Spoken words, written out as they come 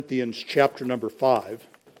Corinthians chapter number 5.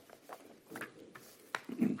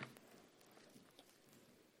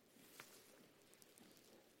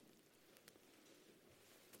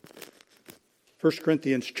 1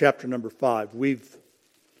 Corinthians chapter number 5. We've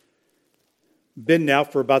been now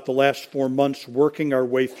for about the last 4 months working our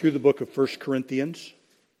way through the book of 1 Corinthians.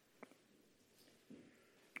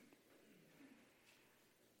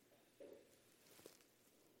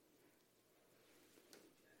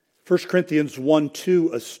 First Corinthians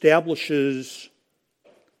 1:2 establishes,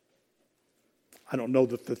 I don't know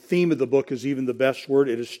that the theme of the book is even the best word,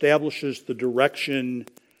 it establishes the direction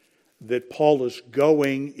that Paul is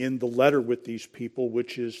going in the letter with these people,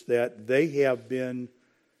 which is that they have been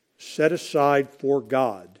set aside for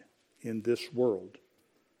God in this world.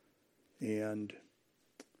 And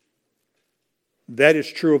that is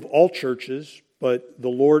true of all churches, but the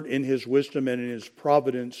Lord in His wisdom and in His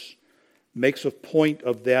providence makes a point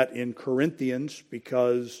of that in Corinthians,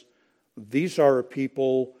 because these are a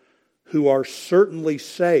people who are certainly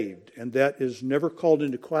saved, and that is never called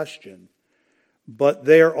into question. But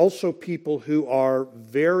they are also people who are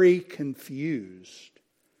very confused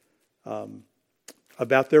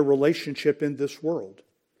about their relationship in this world.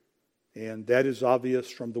 And that is obvious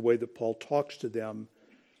from the way that Paul talks to them,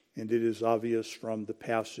 and it is obvious from the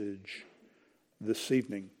passage this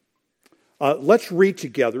evening. Let's read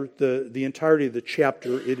together the entirety of the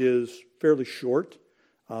chapter. It is fairly short,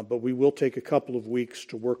 but we will take a couple of weeks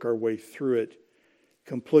to work our way through it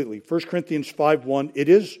completely. 1 Corinthians 5:1, it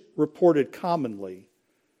is reported commonly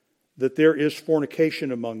that there is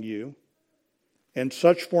fornication among you, and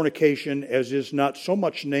such fornication as is not so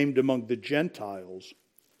much named among the Gentiles,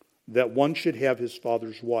 that one should have his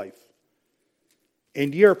father's wife.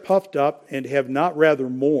 And ye are puffed up, and have not rather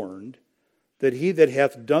mourned, that he that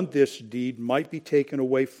hath done this deed might be taken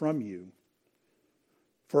away from you.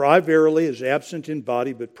 For I verily, as absent in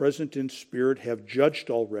body, but present in spirit, have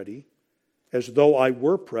judged already, as though I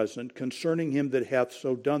were present, concerning him that hath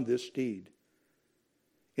so done this deed.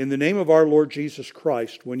 In the name of our Lord Jesus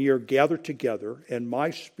Christ, when ye are gathered together, and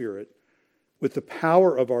my spirit, with the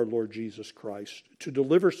power of our Lord Jesus Christ, to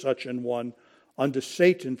deliver such an one unto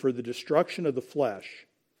Satan for the destruction of the flesh,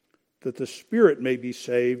 that the spirit may be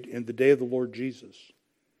saved in the day of the Lord Jesus.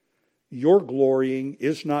 Your glorying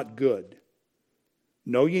is not good.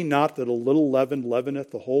 Know ye not that a little leaven leaveneth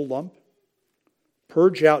the whole lump?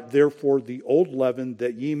 Purge out therefore the old leaven,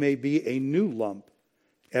 that ye may be a new lump,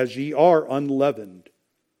 as ye are unleavened.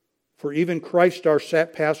 For even Christ our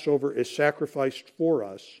Passover is sacrificed for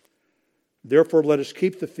us. Therefore let us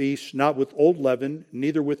keep the feast, not with old leaven,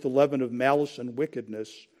 neither with the leaven of malice and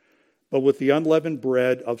wickedness, but with the unleavened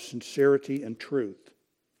bread of sincerity and truth.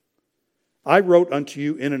 I wrote unto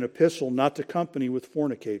you in an epistle not to company with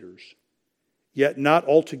fornicators, yet not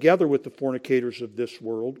altogether with the fornicators of this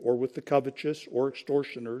world, or with the covetous, or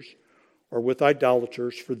extortioners, or with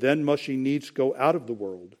idolaters, for then must ye needs go out of the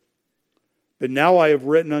world. But now I have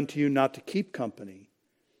written unto you not to keep company.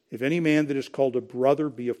 If any man that is called a brother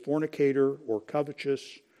be a fornicator, or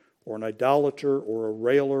covetous, or an idolater, or a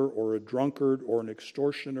railer, or a drunkard, or an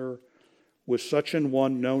extortioner, with such an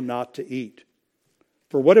one know not to eat.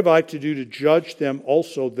 For what have I to do to judge them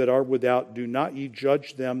also that are without? Do not ye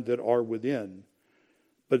judge them that are within.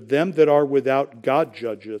 But them that are without God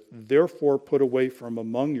judgeth. Therefore put away from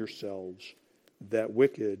among yourselves that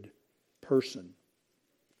wicked person.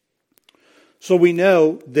 So we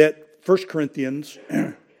know that 1 Corinthians,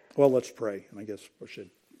 well, let's pray. And I guess I should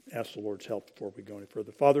ask the Lord's help before we go any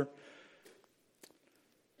further. Father,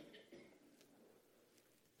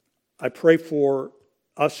 I pray for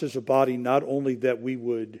us as a body, not only that we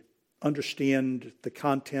would understand the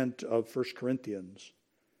content of 1 Corinthians,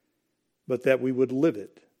 but that we would live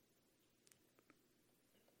it.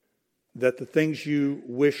 That the things you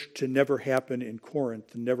wish to never happen in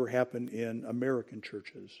Corinth never happen in American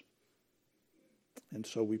churches. And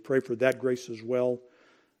so we pray for that grace as well.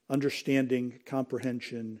 Understanding,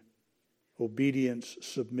 comprehension, obedience,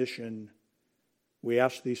 submission. We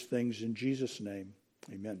ask these things in Jesus' name.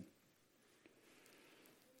 Amen.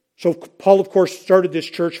 So Paul, of course, started this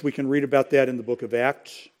church. We can read about that in the book of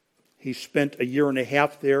Acts. He spent 1.5 years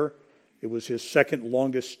there. It was his second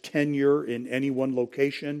longest tenure in any one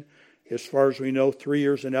location. As far as we know, 3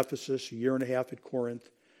 years in Ephesus, 1.5 years at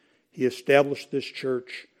Corinth. He established this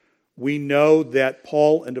church. We know that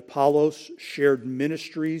Paul and Apollos shared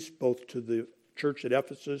ministries both to the church at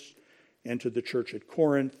Ephesus and to the church at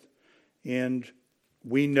Corinth. And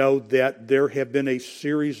we know that there have been a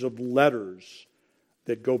series of letters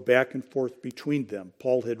that go back and forth between them.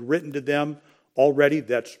 Paul had written to them already.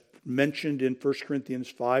 That's mentioned in 1 Corinthians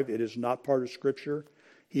 5. It is not part of Scripture.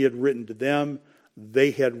 He had written to them.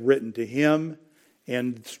 they had written to him.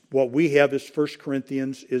 And what we have as 1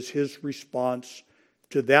 Corinthians is his response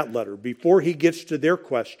to that letter. Before he gets to their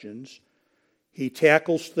questions, he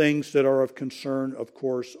tackles things that are of concern, of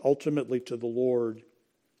course, ultimately to the Lord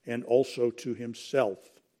and also to himself.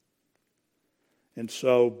 And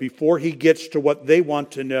so before he gets to what they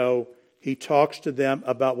want to know, he talks to them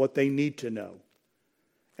about what they need to know.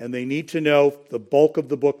 And they need to know the bulk of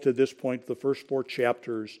the book to this point, the first 4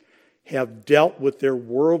 chapters, have dealt with their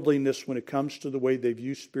worldliness when it comes to the way they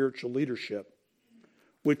view spiritual leadership,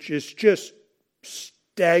 which is just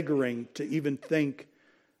staggering to even think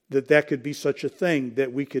that that could be such a thing,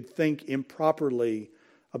 that we could think improperly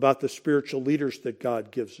about the spiritual leaders that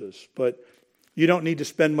God gives us. But you don't need to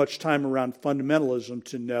spend much time around fundamentalism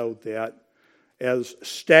to know that, as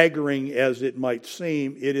staggering as it might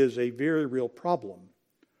seem, it is a very real problem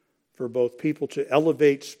for both people to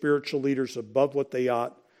elevate spiritual leaders above what they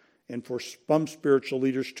ought, and for some spiritual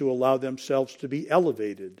leaders to allow themselves to be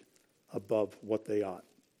elevated above what they ought.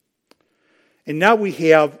 And now we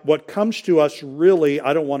have what comes to us really,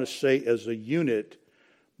 I don't want to say as a unit,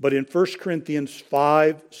 but in 1 Corinthians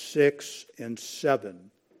 5, 6, and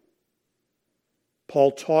 7,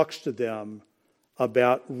 Paul talks to them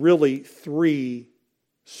about really 3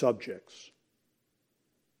 subjects.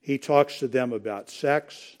 He talks to them about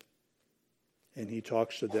sex, and he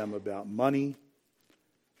talks to them about money,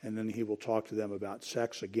 and then he will talk to them about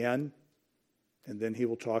sex again, and then he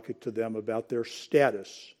will talk to them about their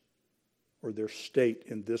status or their state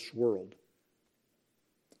in this world.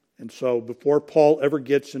 And so before Paul ever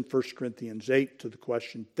gets in 1 Corinthians 8 to the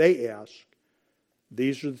question they ask,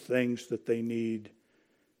 these are the things that they need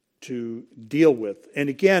to deal with. And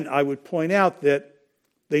again, I would point out that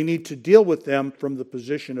they need to deal with them from the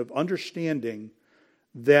position of understanding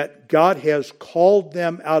that God has called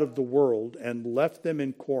them out of the world and left them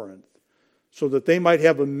in Corinth so that they might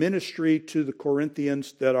have a ministry to the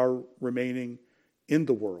Corinthians that are remaining in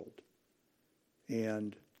the world.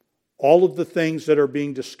 And all of the things that are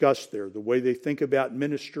being discussed there, the way they think about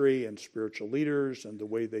ministry and spiritual leaders and the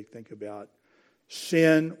way they think about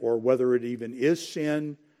sin or whether it even is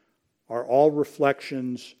sin, are all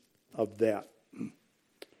reflections of that.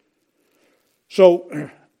 So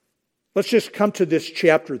let's just come to this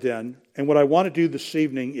chapter then. And what I want to do this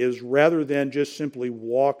evening is, rather than just simply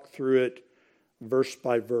walk through it verse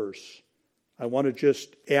by verse, I want to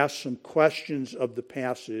just ask some questions of the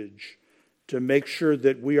passage to make sure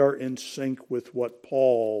that we are in sync with what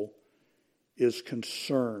Paul is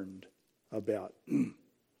concerned about.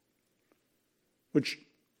 Which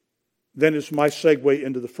then is my segue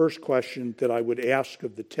into the first question that I would ask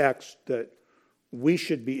of the text, that we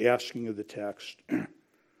should be asking of the text.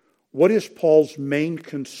 What is Paul's main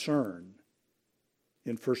concern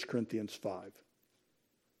in 1 Corinthians 5?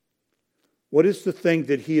 What is the thing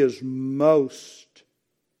that he is most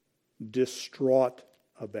distraught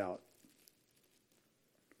about?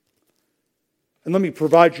 And let me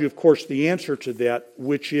provide you, of course, the answer to that,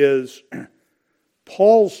 which is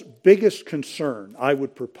Paul's biggest concern, I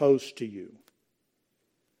would propose to you,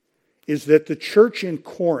 is that the church in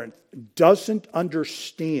Corinth doesn't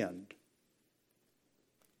understand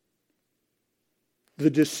the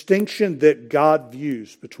distinction that God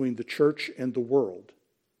views between the church and the world.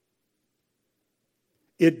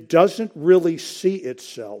 It doesn't really see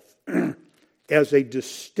itself as a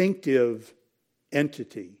distinctive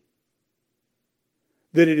entity,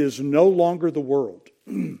 that it is no longer the world.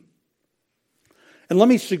 And let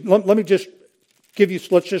me just give you,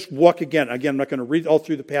 let's just walk again. Again, I'm not going to read all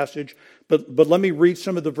through the passage, but let me read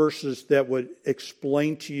some of the verses that would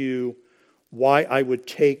explain to you why I would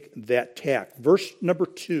take that tack. Verse number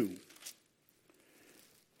 2.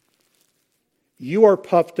 You are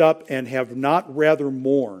puffed up and have not rather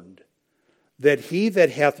mourned, that he that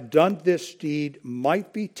hath done this deed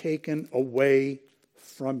might be taken away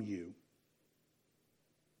from you.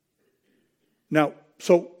 Now,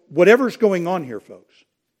 so whatever's going on here, folks,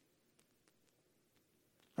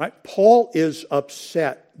 right? Paul is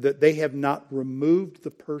upset that they have not removed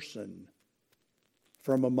the person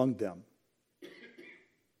from among them.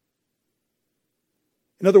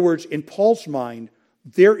 In other words, in Paul's mind,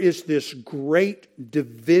 there is this great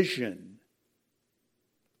division.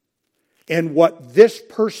 And what this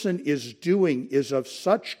person is doing is of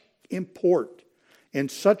such import and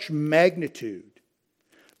such magnitude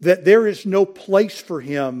that there is no place for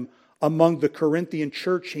him among the Corinthian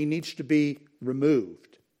church. He needs to be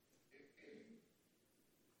removed.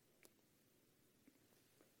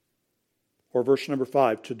 Or verse number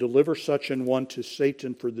 5, to deliver such an one to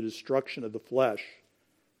Satan for the destruction of the flesh,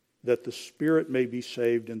 that the spirit may be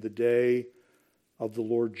saved in the day of the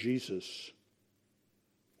Lord Jesus.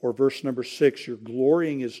 Or verse number 6, your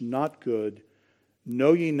glorying is not good.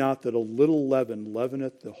 Know ye not that a little leaven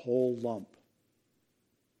leaveneth the whole lump?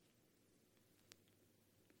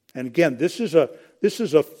 And again, this is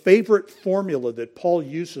a favorite formula that Paul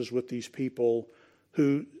uses with these people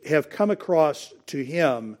who have come across to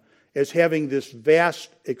him as having this vast,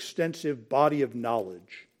 extensive body of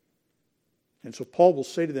knowledge. And so Paul will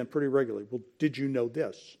say to them pretty regularly, well, did you know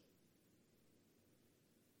this?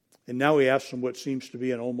 And now he asks them what seems to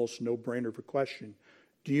be an almost no-brainer of a question.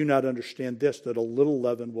 Do you not understand this, that a little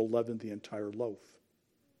leaven will leaven the entire loaf?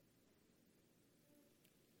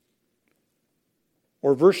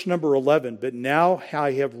 Or verse number 11, but now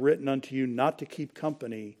I have written unto you not to keep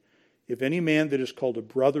company, if any man that is called a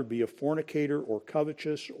brother be a fornicator, or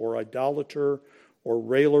covetous, or idolater, or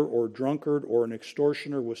railer, or drunkard, or an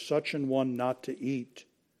extortioner, with such an one not to eat.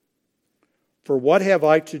 For what have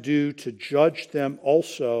I to do to judge them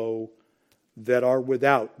also that are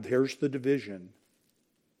without? There's the division.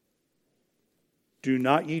 Do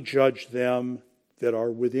not ye judge them that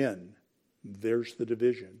are within. There's the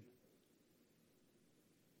division.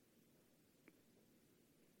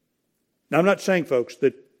 Now, I'm not saying, folks,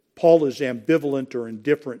 that Paul is ambivalent or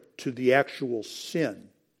indifferent to the actual sin.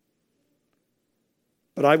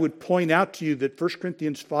 But I would point out to you that 1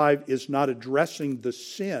 Corinthians 5 is not addressing the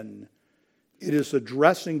sin. It is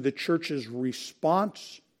addressing the church's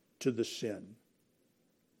response to the sin.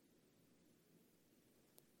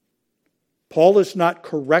 Paul is not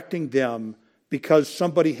correcting them because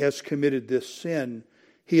somebody has committed this sin.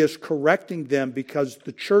 He is correcting them because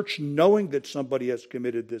the church, knowing that somebody has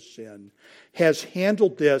committed this sin, has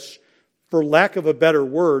handled this, for lack of a better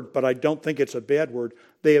word, but I don't think it's a bad word,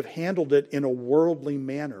 they have handled it in a worldly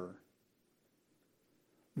manner.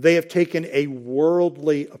 They have taken a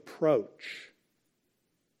worldly approach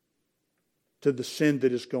to the sin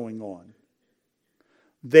that is going on.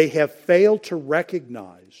 They have failed to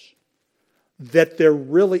recognize that there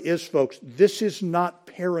really is, folks, this is not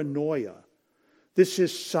paranoia. This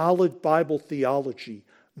is solid Bible theology.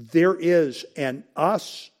 There is an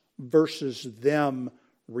us versus them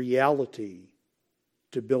reality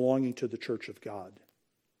to belonging to the church of God.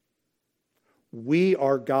 We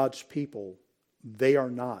are God's people. They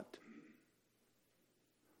are not.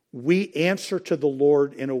 We answer to the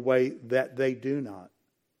Lord in a way that they do not.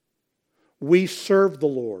 We serve the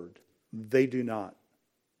Lord. They do not.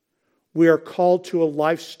 We are called to a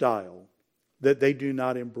lifestyle that they do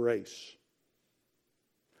not embrace.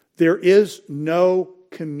 There is no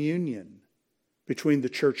communion between the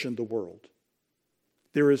church and the world.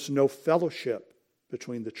 There is no fellowship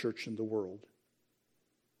between the church and the world.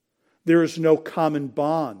 There is no common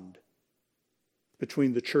bond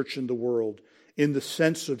between the church and the world in the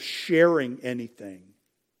sense of sharing anything.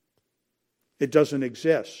 It doesn't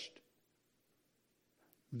exist.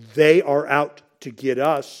 They are out to get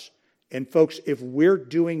us. And folks, if we're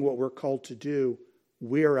doing what we're called to do,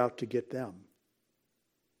 we are out to get them.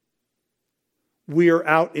 We are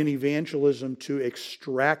out in evangelism to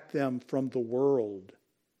extract them from the world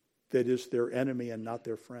that is their enemy and not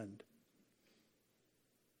their friend.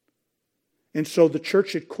 And so the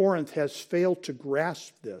church at Corinth has failed to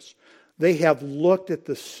grasp this. They have looked at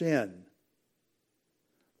the sin.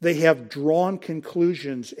 They have drawn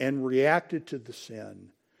conclusions and reacted to the sin.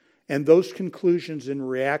 And those conclusions and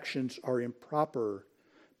reactions are improper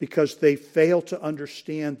because they fail to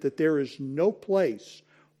understand that there is no place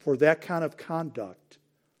for that kind of conduct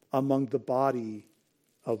among the body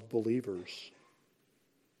of believers.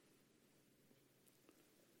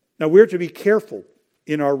 Now, we're to be careful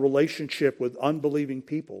in our relationship with unbelieving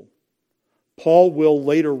people. Paul will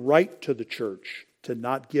later write to the church to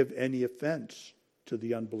not give any offense to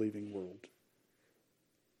the unbelieving world.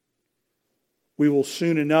 We will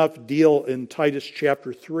soon enough deal in Titus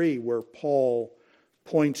chapter 3 where Paul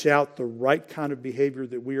points out the right kind of behavior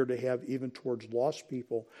that we are to have even towards lost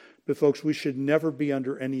people. But folks, we should never be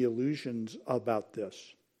under any illusions about this.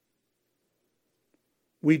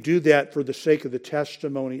 We do that for the sake of the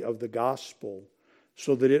testimony of the gospel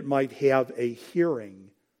so that it might have a hearing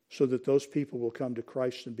so that those people will come to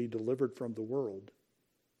Christ and be delivered from the world.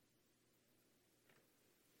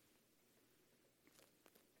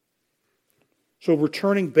 So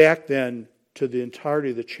returning back then to the entirety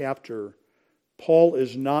of the chapter, Paul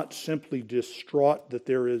is not simply distraught that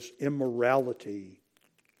there is immorality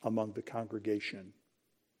among the congregation.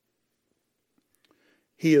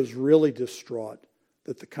 He is really distraught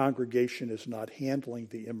that the congregation is not handling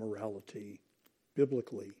the immorality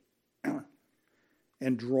biblically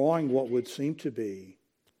and drawing what would seem to be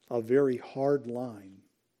a very hard line.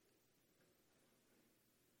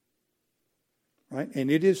 right?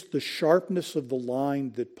 And it is the sharpness of the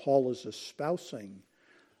line that Paul is espousing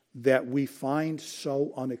that we find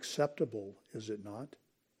so unacceptable, is it not?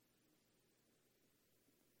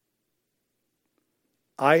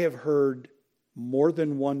 I have heard more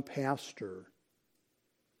than one pastor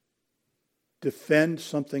defend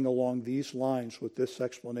something along these lines with this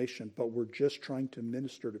explanation, but we're just trying to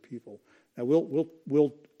minister to people. Now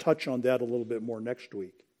we'll touch on that a little bit more next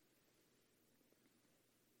week.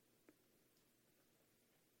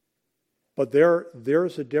 But there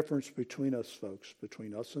is a difference between us, folks,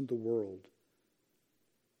 between us and the world,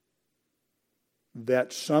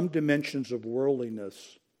 that some dimensions of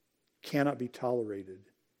worldliness cannot be tolerated.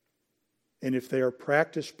 And if they are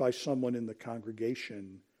practiced by someone in the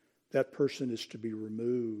congregation, that person is to be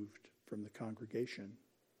removed from the congregation.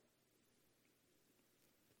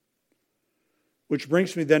 Which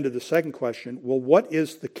brings me then to the second question. Well, what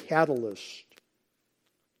is the catalyst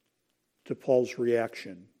to Paul's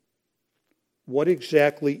reaction? What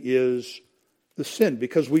exactly is the sin?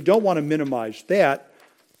 Because we don't want to minimize that.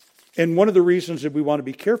 And one of the reasons that we want to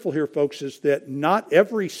be careful here, folks, is that not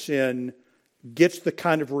every sin gets the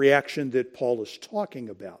kind of reaction that Paul is talking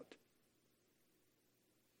about.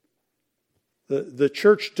 The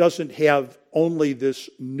church doesn't have only this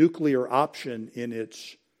nuclear option in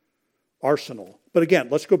its arsenal. But again,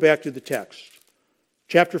 let's go back to the text.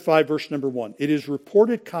 Chapter 5, verse number 1. It is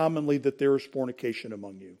reported commonly that there is fornication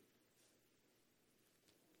among you.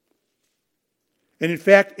 And in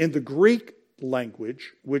fact, in the Greek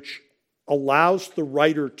language, which allows the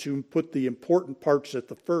writer to put the important parts at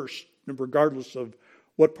the first, regardless of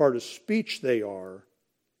what part of speech they are,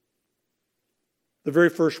 the very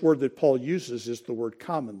first word that Paul uses is the word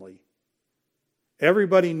commonly.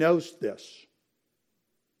 Everybody knows this.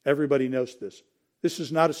 Everybody knows this. This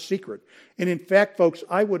is not a secret. And in fact, folks,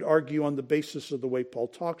 I would argue on the basis of the way Paul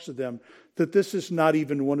talks to them that this is not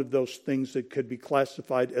even one of those things that could be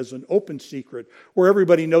classified as an open secret where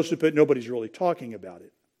everybody knows it but nobody's really talking about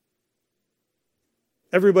it.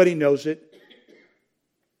 Everybody knows it.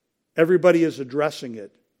 Everybody is addressing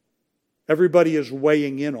it. Everybody is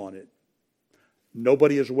weighing in on it.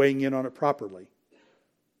 Nobody is weighing in on it properly.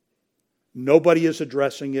 Nobody is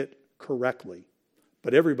addressing it correctly,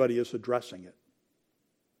 but everybody is addressing it.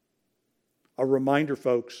 A reminder,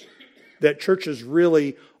 folks, that churches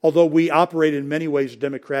really, although we operate in many ways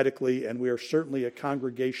democratically, and we are certainly a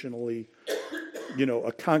congregationally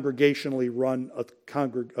run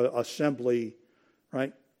assembly,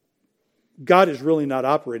 right? God is really not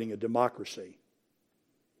operating a democracy.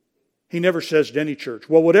 He never says to any church,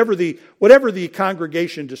 well, whatever the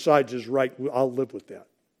congregation decides is right, I'll live with that.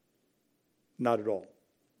 Not at all.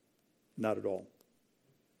 Not at all.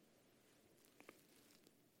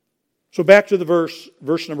 So back to the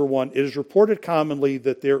verse number 1. It is reported commonly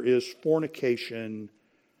that there is fornication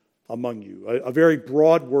among you. A very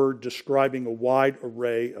broad word describing a wide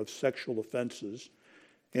array of sexual offenses.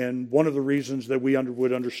 And one of the reasons that we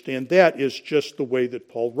would understand that is just the way that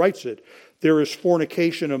Paul writes it. There is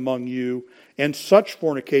fornication among you, and such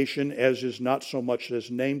fornication as is not so much as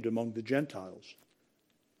named among the Gentiles.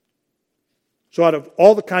 So out of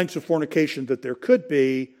all the kinds of fornication that there could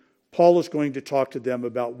be, Paul is going to talk to them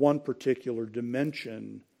about one particular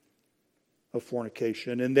dimension of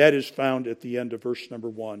fornication, and that is found at the end of verse number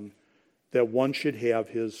 1, that one should have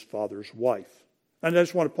his father's wife. And I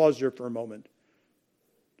just want to pause there for a moment.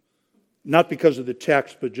 Not because of the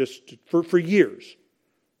text, but just for years,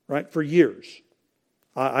 right? For years,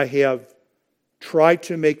 I have tried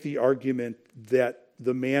to make the argument that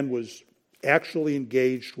the man was actually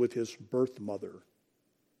engaged with his birth mother.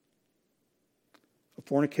 A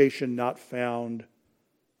fornication not found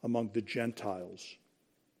among the Gentiles.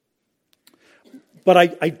 But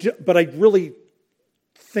I really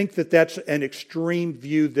think that that's an extreme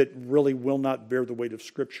view that really will not bear the weight of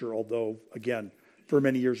Scripture, although, again, for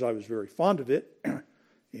many years I was very fond of it,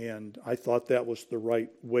 and I thought that was the right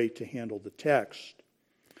way to handle the text.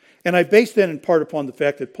 And I based that in part upon the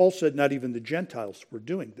fact that Paul said not even the Gentiles were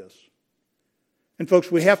doing this. And folks,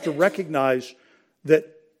 we have to recognize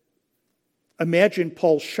that, imagine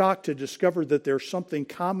Paul's shock to discover that there's something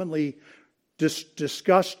commonly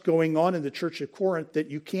discussed going on in the church of Corinth that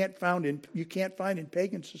you can't find in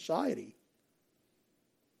pagan society.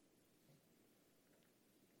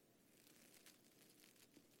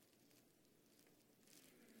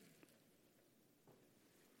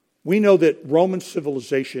 We know that Roman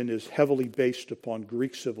civilization is heavily based upon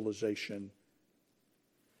Greek civilization.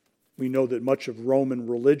 We know that much of Roman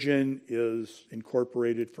religion is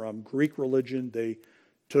incorporated from Greek religion. They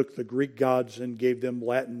took the Greek gods and gave them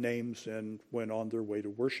Latin names and went on their way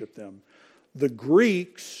to worship them. The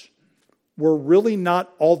Greeks were really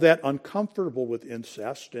not all that uncomfortable with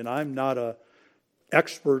incest, and I'm not an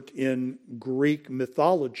expert in Greek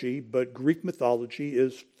mythology, but Greek mythology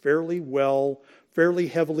is fairly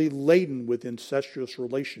heavily laden with incestuous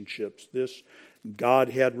relationships. This God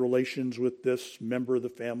had relations with this member of the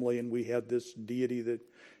family, and we had this deity that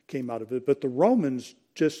came out of it. But the Romans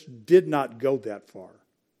just did not go that far.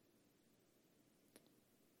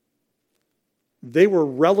 They were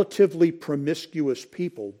relatively promiscuous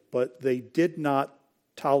people, but they did not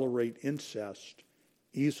tolerate incest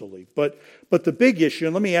easily. But the big issue,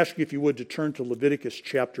 and let me ask you if you would to turn to Leviticus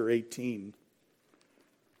chapter 18,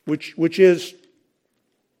 which is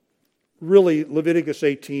really, Leviticus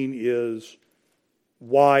 18 is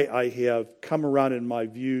why I have come around in my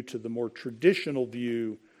view to the more traditional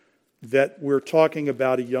view that we're talking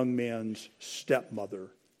about a young man's stepmother.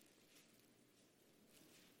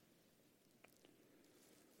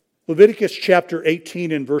 Leviticus chapter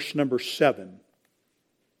 18 and verse number 7.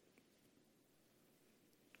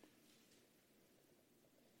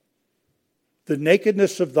 The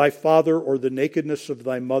nakedness of thy father or the nakedness of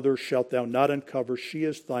thy mother shalt thou not uncover. She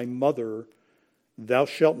is thy mother. Thou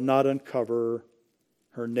shalt not uncover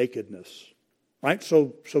her nakedness. Right?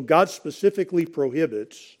 So God specifically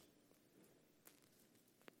prohibits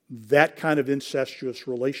that kind of incestuous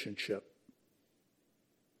relationship.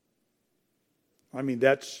 I mean,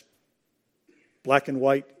 that's black and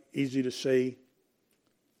white, easy to say.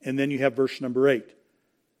 And then you have verse number 8.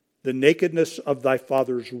 The nakedness of thy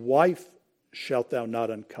father's wife shalt thou not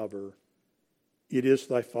uncover. It is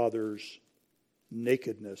thy father's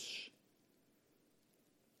nakedness.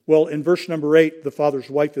 Well, in verse number 8, the father's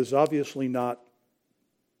wife is obviously not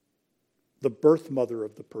the birth mother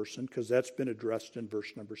of the person, because that's been addressed in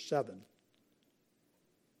verse number 7.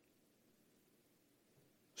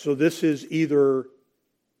 So this is either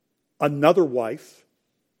another wife,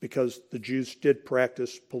 because the Jews did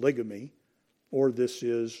practice polygamy, or this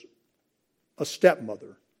is a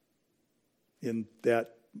stepmother, in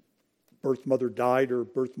that birth mother died or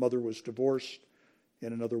birth mother was divorced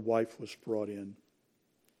and another wife was brought in.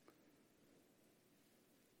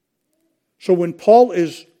 So what Paul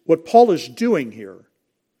is doing here,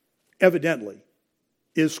 evidently,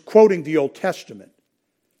 is quoting the Old Testament.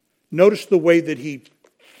 Notice the way that he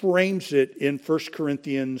frames it in 1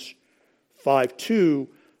 Corinthians 5:2,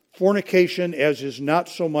 fornication as is not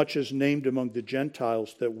so much as named among the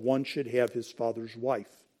Gentiles that one should have his father's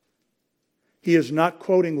wife. He is not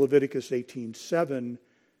quoting Leviticus 18:7,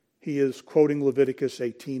 he is quoting Leviticus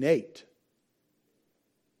 18:8.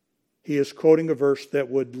 He is quoting a verse that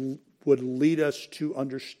would lead us to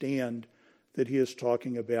understand that he is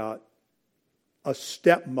talking about a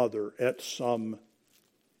stepmother at some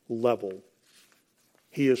level.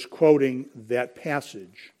 He is quoting that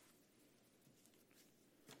passage.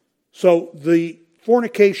 So the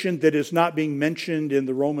fornication that is not being mentioned in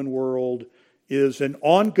the Roman world is an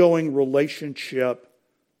ongoing relationship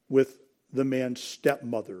with the man's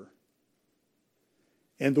stepmother.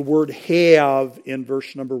 And the word have in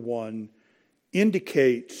verse number 1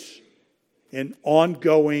 indicates an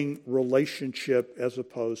ongoing relationship as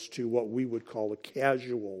opposed to what we would call a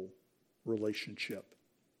casual relationship.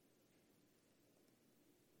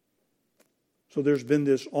 So there's been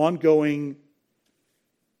this ongoing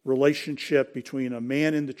relationship between a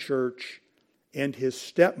man in the church and his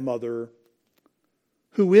stepmother,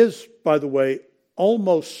 who is, by the way,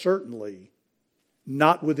 almost certainly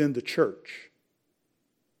not within the church.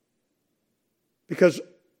 Because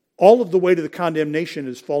all of the weight of the condemnation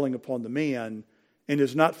is falling upon the man and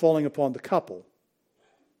is not falling upon the couple.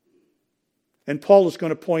 And Paul is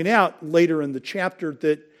going to point out later in the chapter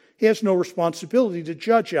that he has no responsibility to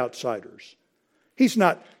judge outsiders. He's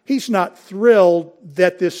not thrilled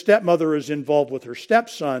that this stepmother is involved with her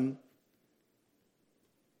stepson,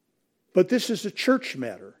 but this is a church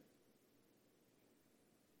matter.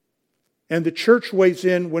 And the church weighs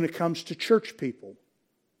in when it comes to church people.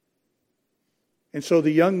 And so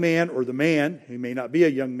the young man, or the man, he may not be a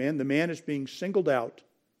young man, the man is being singled out.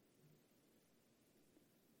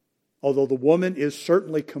 Although the woman is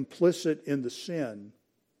certainly complicit in the sin.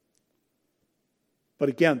 But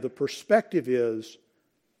again, the perspective is,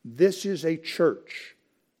 this is a church.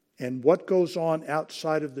 And what goes on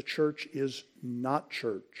outside of the church is not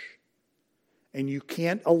church. And you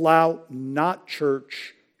can't allow not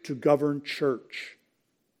church to govern church.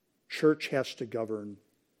 Church has to govern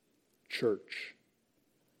church.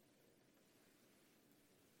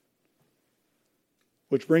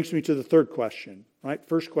 Which brings me to the third question, right?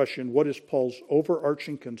 First question, what is Paul's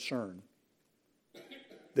overarching concern?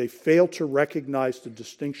 They fail to recognize the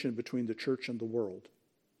distinction between the church and the world.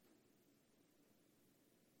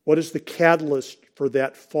 What is the catalyst for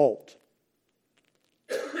that fault?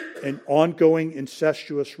 An ongoing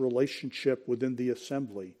incestuous relationship within the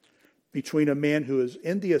assembly between a man who is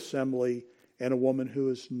in the assembly and a woman who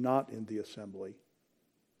is not in the assembly.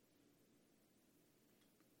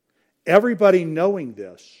 Everybody knowing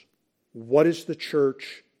this, what is the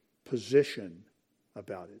church position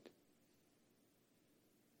about it?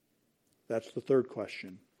 That's the third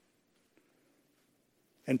question.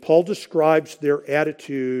 And Paul describes their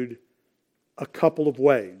attitude a couple of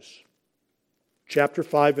ways. Chapter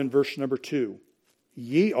 5 and verse number 2.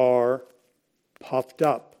 Ye are puffed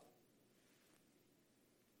up.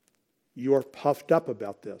 You are puffed up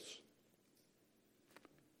about this.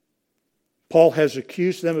 Paul has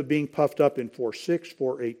accused them of being puffed up in 4:6,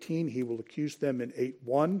 4:18. He will accuse them in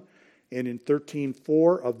 8:1 and in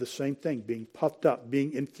 13:4 of the same thing, being puffed up,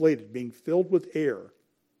 being inflated, being filled with air.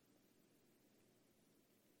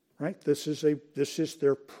 Right? This is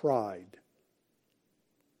their pride.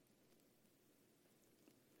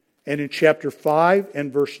 And in chapter 5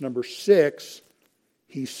 and verse number 6,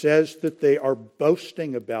 he says that they are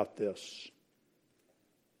boasting about this.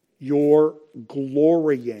 You're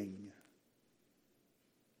glorying.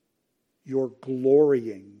 You're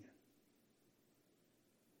glorying.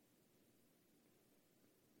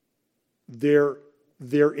 Their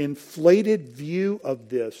inflated view of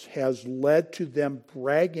this has led to them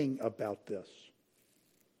bragging about this.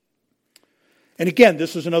 And again,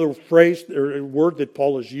 this is another phrase or word that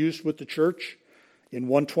Paul has used with the church. In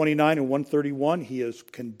 129 and 131, he has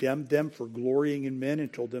condemned them for glorying in men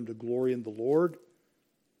and told them to glory in the Lord.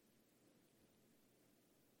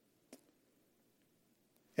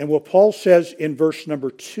 And what Paul says in verse number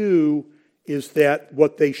 2 is that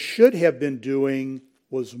what they should have been doing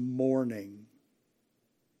was mourning.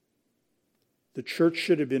 The church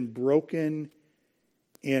should have been broken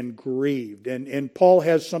and grieved. And Paul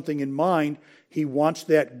has something in mind. He wants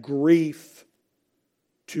that grief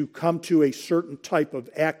to come to a certain type of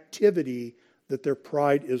activity that their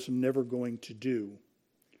pride is never going to do.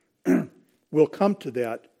 We'll come to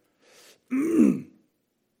that.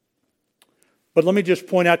 But let me just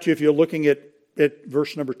point out to you, if you're looking at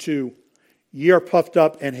verse number 2, ye are puffed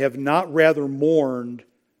up and have not rather mourned.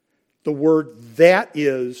 The word that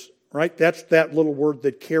is, right? That's that little word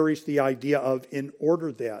that carries the idea of in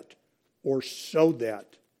order that or so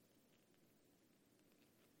that.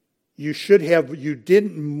 You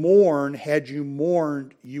didn't mourn. Had you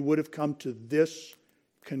mourned, you would have come to this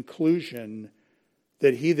conclusion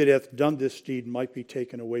that he that hath done this deed might be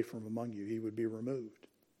taken away from among you. He would be removed.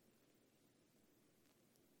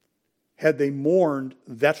 Had they mourned,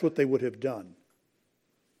 that's what they would have done.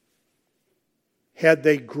 Had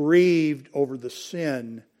they grieved over the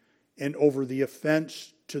sin and over the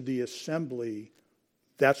offense to the assembly,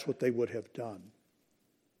 that's what they would have done.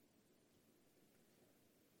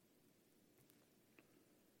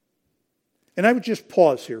 And I would just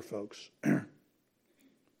pause here, folks,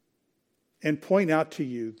 and point out to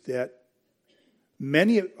you that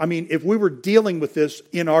if we were dealing with this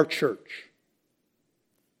in our church,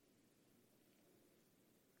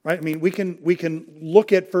 right? I mean, we can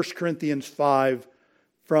look at 1 Corinthians 5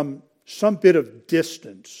 from some bit of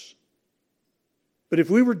distance. But if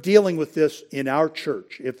we were dealing with this in our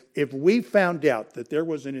church, if we found out that there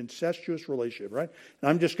was an incestuous relationship, right? And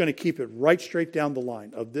I'm just going to keep it right straight down the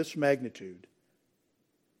line of this magnitude.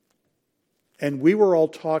 And we were all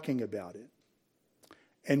talking about it.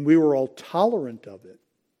 And we were all tolerant of it.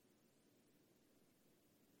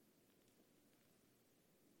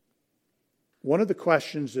 One of the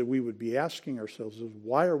questions that we would be asking ourselves is,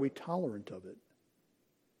 why are we tolerant of it?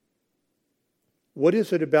 What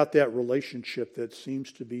is it about that relationship that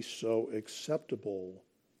seems to be so acceptable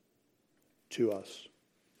to us?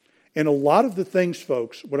 And a lot of the things,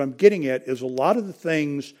 folks, what I'm getting at is a lot of the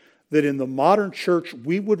things that in the modern church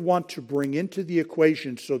we would want to bring into the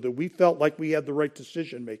equation so that we felt like we had the right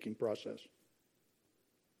decision-making process.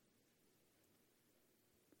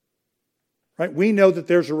 Right? We know that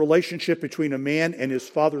there's a relationship between a man and his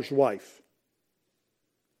father's wife.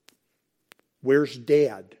 Where's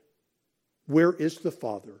dad? Where is the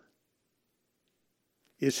father?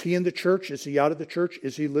 Is he in the church? Is he out of the church?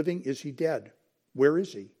 Is he living? Is he dead? Where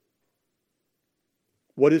is he?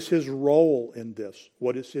 What is his role in this?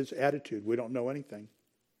 What is his attitude? We don't know anything.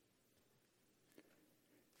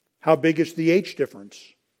 How big is the age difference?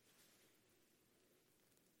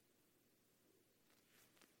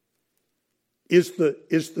 Is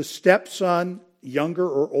the stepson younger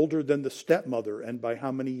or older than the stepmother, and by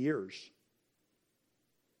how many years?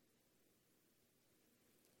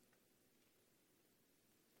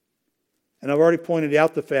 And I've already pointed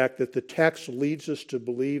out the fact that the text leads us to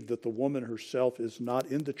believe that the woman herself is not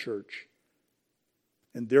in the church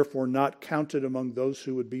and therefore not counted among those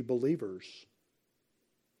who would be believers.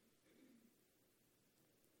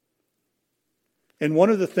 And one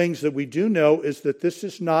of the things that we do know is that this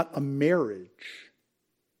is not a marriage,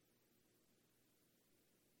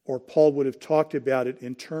 or Paul would have talked about it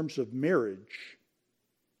in terms of marriage,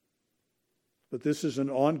 but this is an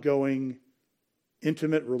ongoing,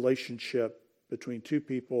 intimate relationship between two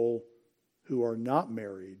people who are not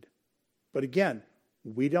married. But again,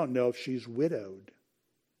 we don't know if she's widowed.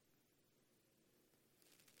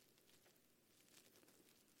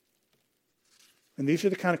 And these are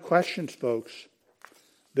the kind of questions, folks,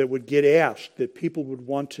 that would get asked, that people would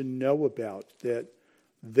want to know about, that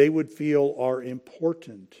they would feel are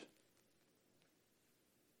important.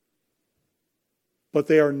 But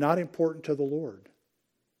they are not important to the Lord.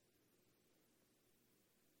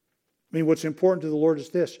 I mean, what's important to the Lord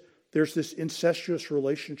is this. There's this incestuous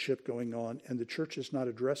relationship going on, and the church is not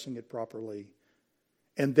addressing it properly.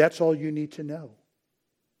 And that's all you need to know.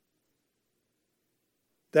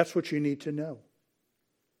 That's what you need to know.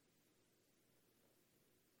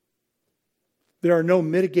 There are no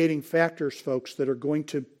mitigating factors, folks, that are going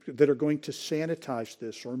to sanitize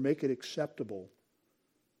this or make it acceptable.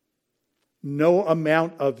 No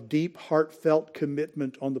amount of deep, heartfelt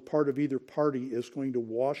commitment on the part of either party is going to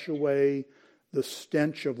wash away the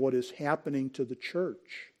stench of what is happening to the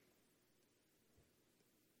church.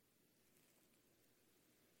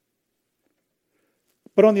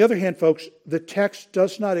 But on the other hand, folks, the text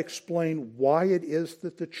does not explain why it is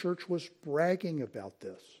that the church was bragging about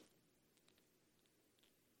this.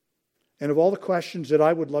 And of all the questions that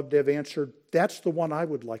I would love to have answered, that's the one I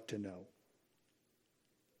would like to know.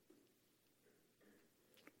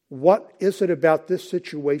 What is it about this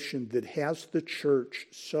situation that has the church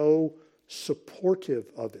so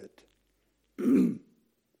supportive of it?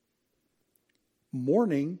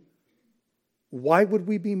 Mourning? Why would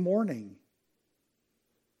we be mourning?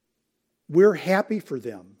 We're happy for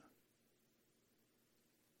them.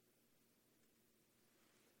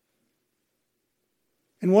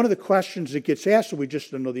 And one of the questions that gets asked, and we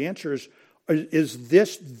just don't know the answer, is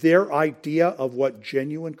this their idea of what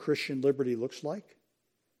genuine Christian liberty looks like?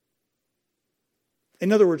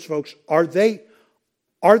 In other words, folks, are they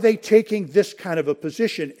taking this kind of a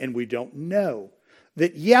position, and we don't know,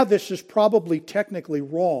 that, yeah, this is probably technically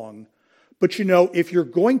wrong, but you know, if you're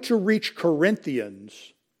going to reach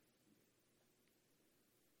Corinthians,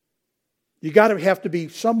 you got to have to be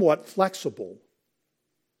somewhat flexible.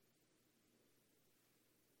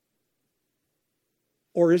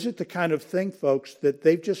 Or is it the kind of thing, folks, that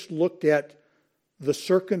they've just looked at the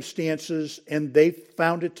circumstances and they've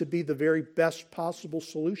found it to be the very best possible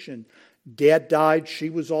solution? Dad died, she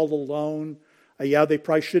was all alone. Yeah, they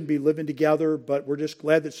probably shouldn't be living together, but we're just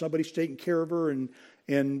glad that somebody's taking care of her,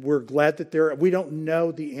 and we're glad that they're... We don't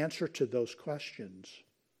know the answer to those questions.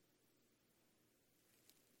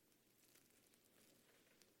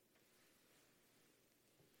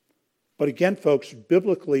 But again, folks,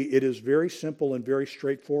 biblically, it is very simple and very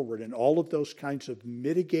straightforward. And all of those kinds of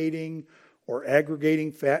mitigating or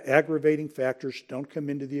aggravating factors don't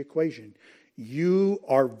come into the equation. You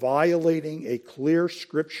are violating a clear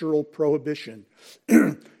scriptural prohibition.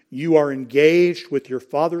 You are engaged with your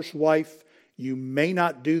father's wife. You may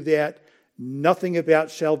not do that. Nothing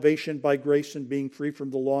about salvation by grace and being free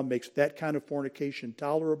from the law makes that kind of fornication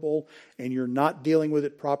tolerable. And you're not dealing with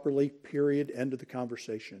it properly, period. End of the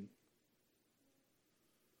conversation.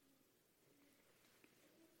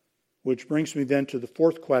 Which brings me then to the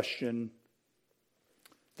fourth question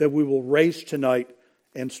that we will raise tonight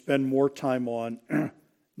and spend more time on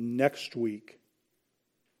next week.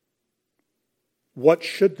 What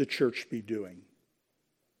should the church be doing?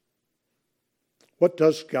 What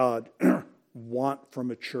does God want from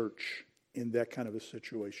a church in that kind of a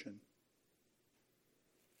situation?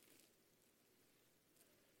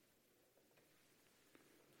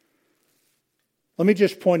 Let me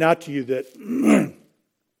just point out to you that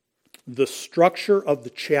the structure of the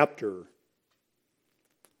chapter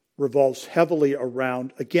revolves heavily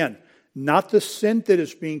around, again, not the sin that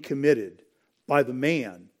is being committed by the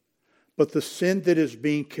man, but the sin that is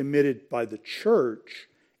being committed by the church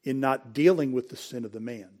in not dealing with the sin of the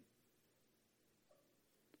man.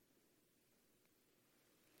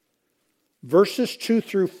 Verses 2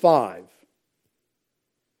 through 5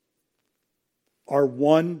 are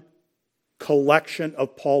one collection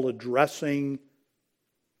of Paul addressing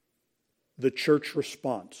the church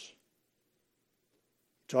response.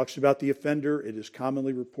 He talks about the offender. It is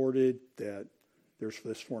commonly reported that There's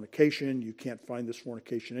this fornication. You can't find this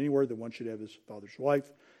fornication anywhere. The one should have his father's wife.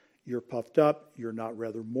 You're puffed up. You're not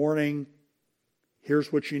rather mourning.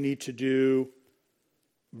 Here's what you need to do.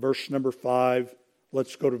 Verse number 5.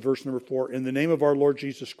 Let's go to verse number 4. In the name of our Lord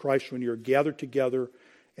Jesus Christ, when you're gathered together,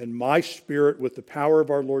 and my spirit with the power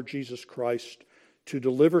of our Lord Jesus Christ, to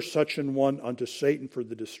deliver such an one unto Satan for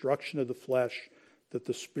the destruction of the flesh, that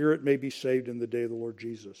the spirit may be saved in the day of the Lord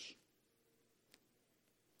Jesus.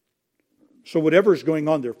 So whatever is going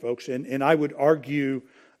on there, folks, and I would argue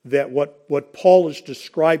that what Paul is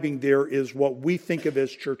describing there is what we think of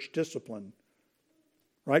as church discipline.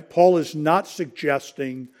 Right? Paul is not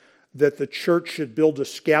suggesting that the church should build a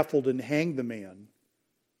scaffold and hang the man.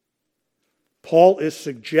 Paul is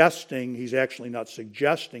suggesting, he's actually not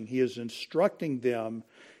suggesting, he is instructing them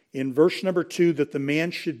in verse number 2 that the man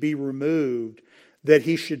should be removed, that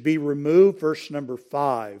he should be removed, verse number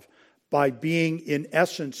 5, by being in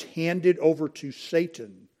essence handed over to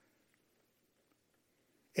Satan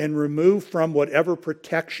and removed from whatever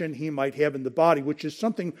protection he might have in the body, which is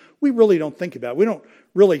something we really don't think about. We don't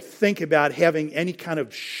really think about having any kind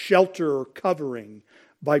of shelter or covering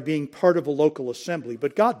by being part of a local assembly,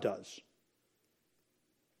 but God does.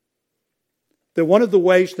 That one of the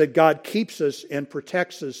ways that God keeps us and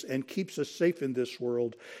protects us and keeps us safe in this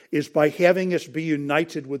world is by having us be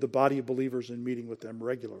united with the body of believers and meeting with them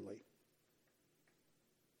regularly.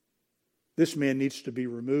 This man needs to be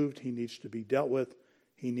removed. He needs to be dealt with.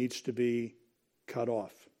 He needs to be cut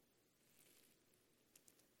off.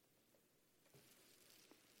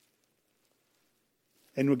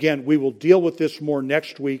 And again, we will deal with this more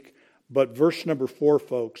next week, but verse number 4,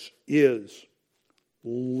 folks, is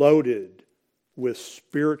loaded with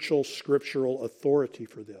spiritual, scriptural authority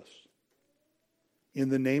for this. In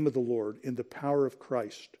the name of the Lord, in the power of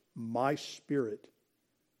Christ, my spirit.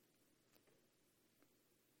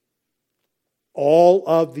 All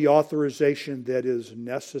of the authorization that is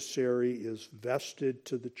necessary is vested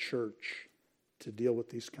to the church to deal with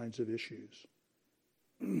these kinds of issues.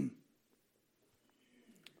 And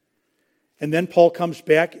then Paul comes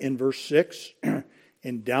back in verse 6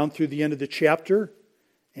 and down through the end of the chapter,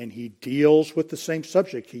 and he deals with the same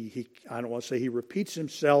subject. I don't want to say he repeats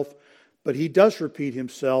himself, but he does repeat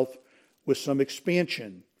himself with some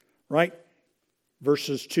expansion, right?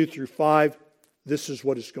 Verses 2 through 5, this is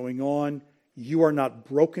what is going on. You are not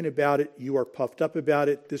broken about it. You are puffed up about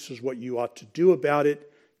it. This is what you ought to do about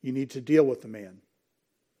it. You need to deal with the man.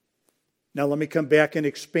 Now let me come back and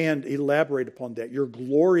elaborate upon that. Your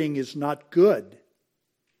glorying is not good.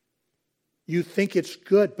 You think it's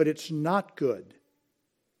good, but it's not good.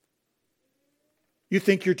 You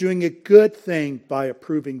think you're doing a good thing by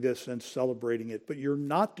approving this and celebrating it, but you're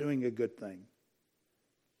not doing a good thing.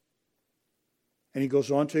 And he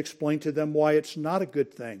goes on to explain to them why it's not a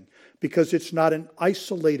good thing. Because it's not an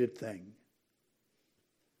isolated thing.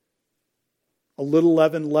 A little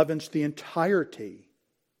leaven leavens the entirety.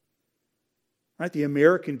 Right? The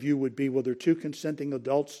American view would be, well, they're two consenting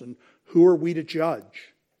adults, and who are we to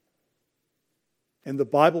judge? And the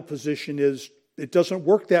Bible position is, it doesn't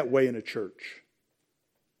work that way in a church.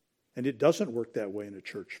 And it doesn't work that way in a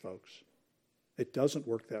church, folks. It doesn't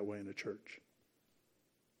work that way in a church.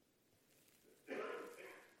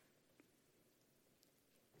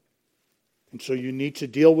 And so you need to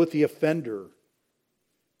deal with the offender.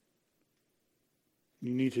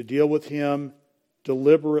 You need to deal with him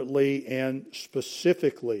deliberately and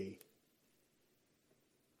specifically.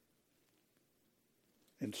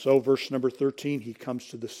 And so verse number 13, he comes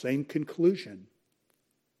to the same conclusion.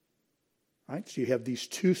 Right? So you have these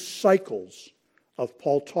two cycles of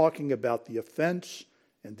Paul talking about the offense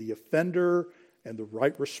and the offender and the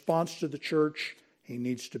right response to the church. He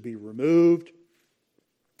needs to be removed.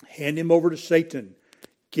 Hand him over to Satan.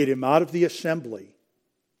 Get him out of the assembly.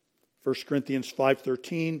 1 Corinthians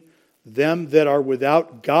 5:13, them that are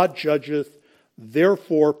without God judgeth,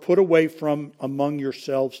 therefore put away from among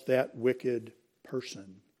yourselves that wicked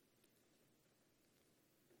person.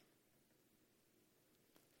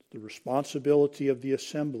 The responsibility of the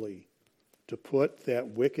assembly to put that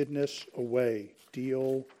wickedness away.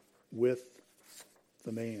 Deal with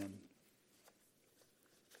the man.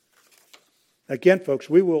 Again, folks,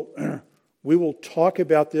 we will talk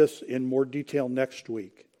about this in more detail next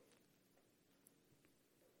week.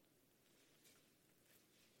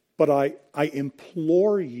 But I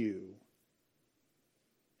implore you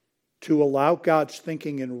to allow God's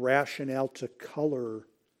thinking and rationale to color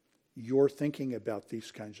your thinking about these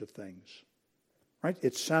kinds of things. Right?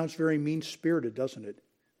 It sounds very mean-spirited, doesn't it?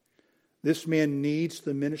 This man needs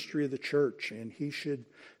the ministry of the church, and he should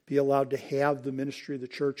be allowed to have the ministry of the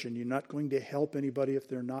church, and you're not going to help anybody if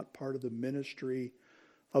they're not part of the ministry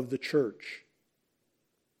of the church.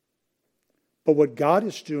 But what God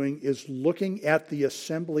is doing is looking at the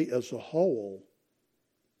assembly as a whole,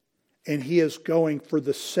 and He is going, for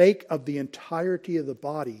the sake of the entirety of the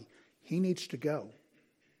body, He needs to go.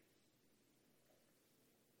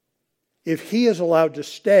 If He is allowed to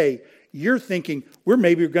stay, you're thinking, we're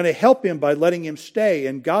maybe going to help Him by letting Him stay.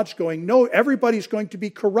 And God's going, no, everybody's going to be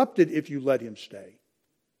corrupted if you let Him stay.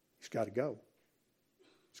 He's got to go.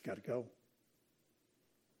 He's got to go.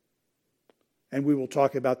 And we will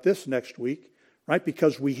talk about this next week, right?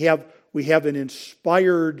 Because we have an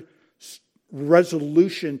inspired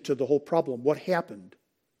resolution to the whole problem. What happened?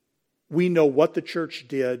 We know what the church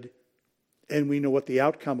did, and we know what the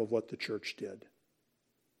outcome of what the church did.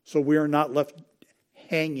 So we are not left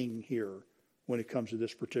hanging here when it comes to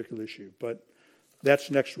this particular issue. But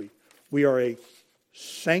that's next week. We are a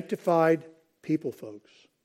sanctified people, folks.